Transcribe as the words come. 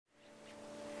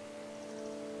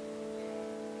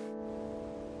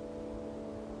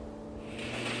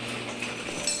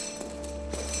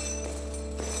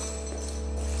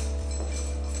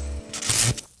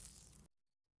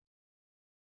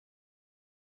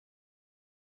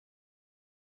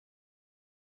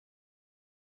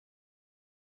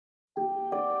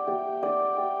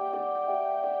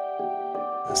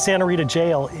Santa Rita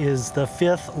Jail is the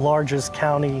 5th largest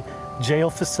county jail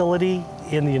facility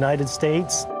in the United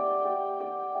States.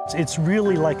 It's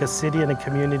really like a city and a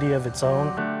community of its own.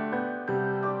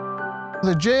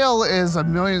 The jail is a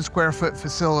 1 million square foot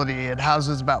facility. It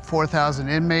houses about 4,000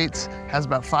 inmates, has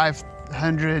about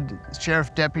 500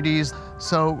 sheriff deputies,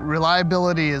 so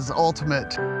reliability is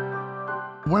ultimate.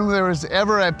 When there was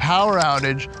ever a power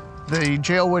outage, the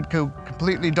jail would go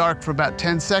completely dark for about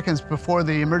 10 seconds before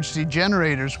the emergency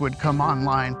generators would come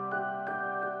online.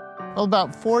 Well,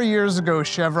 about 4 years ago,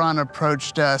 Chevron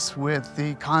approached us with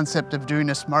the concept of doing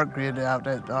a smart grid out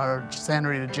at our Santa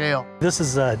Rita jail. This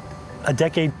is a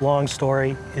decade-long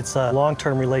story. It's a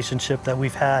long-term relationship that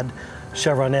we've had,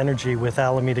 Chevron Energy, with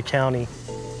Alameda County.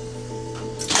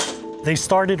 They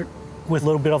started with a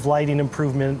little bit of lighting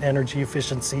improvement, energy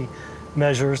efficiency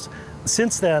measures.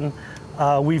 Since then,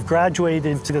 we've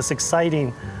graduated to this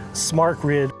exciting smart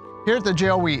grid. Here at the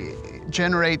jail, we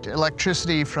generate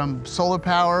electricity from solar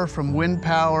power, from wind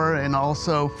power, and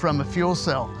also from a fuel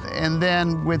cell. And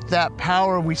then with that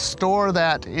power, we store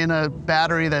that in a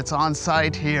battery that's on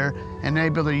site here and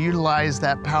able to utilize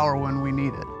that power when we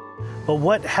need it. But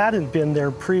what hadn't been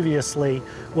there previously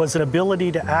was an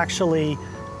ability to actually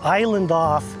island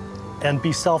off and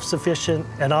be self-sufficient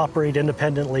and operate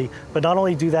independently, but not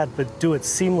only do that, but do it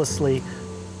seamlessly.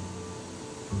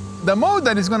 The mode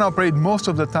that is going to operate most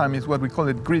of the time is what we call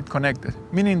it grid connected,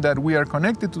 meaning that we are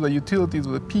connected to the utilities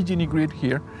with the PG&E grid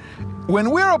here.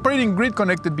 When we are operating grid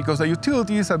connected because the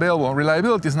utility is available,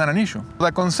 reliability is not an issue.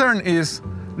 The concern is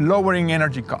lowering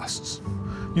energy costs.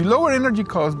 You lower energy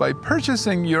costs by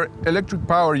purchasing your electric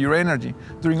power, your energy,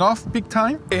 during off-peak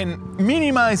time and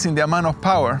minimizing the amount of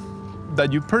power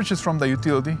that you purchase from the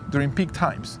utility during peak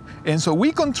times. And so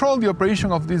we control the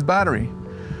operation of this battery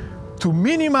to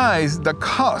minimize the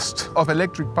cost of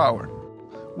electric power.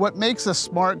 What makes a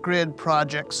smart grid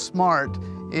project smart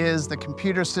is the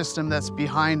computer system that's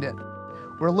behind it.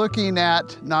 We're looking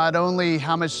at not only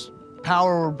how much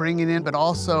power we're bringing in, but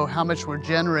also how much we're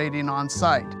generating on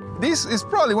site. This is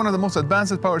probably one of the most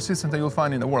advanced power systems that you'll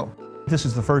find in the world. This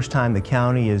is the first time the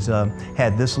county has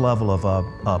had this level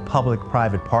of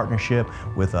public-private partnership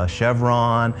with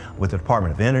Chevron, with the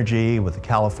Department of Energy, with the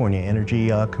California Energy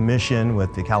Commission,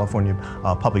 with the California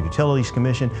Public Utilities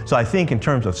Commission. So I think in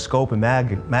terms of scope and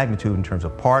magnitude, in terms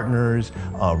of partners,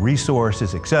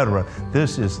 resources, etc.,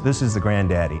 this is the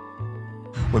granddaddy.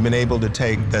 We've been able to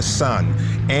take the sun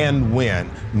and wind,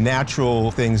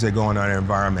 natural things that go on in our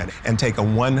environment, and take a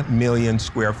 1 million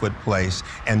square foot place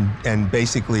and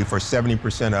basically for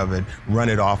 70% of it, run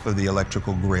it off of the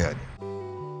electrical grid.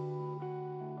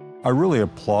 I really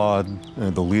applaud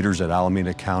the leaders at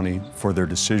Alameda County for their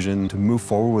decision to move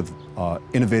forward with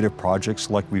innovative projects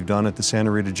like we've done at the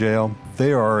Santa Rita Jail.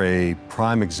 They are a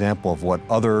prime example of what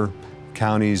other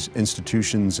counties,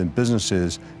 institutions, and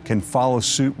businesses can follow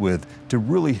suit with to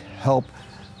really help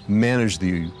manage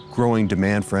the growing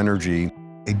demand for energy.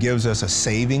 It gives us a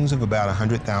savings of about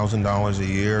 $100,000 a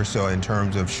year, so in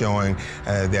terms of showing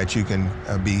that you can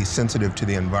be sensitive to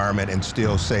the environment and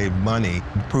still save money,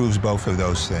 proves both of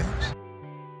those things.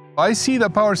 I see the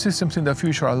power systems in the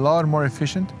future a lot more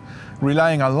efficient,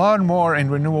 relying a lot more in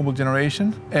renewable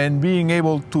generation, and being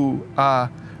able to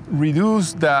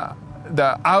reduce the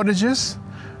outages,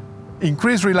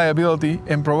 increase reliability,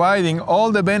 and providing all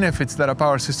the benefits that a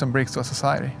power system brings to a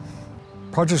society.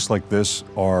 Projects like this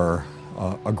are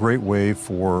a great way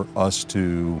for us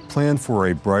to plan for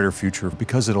a brighter future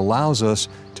because it allows us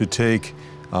to take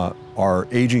our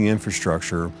aging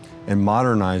infrastructure and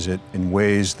modernize it in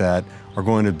ways that are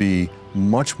going to be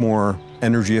much more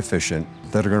energy efficient,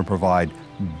 that are going to provide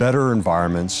better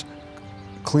environments,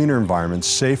 cleaner environments,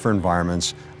 safer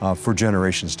environments for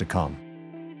generations to come.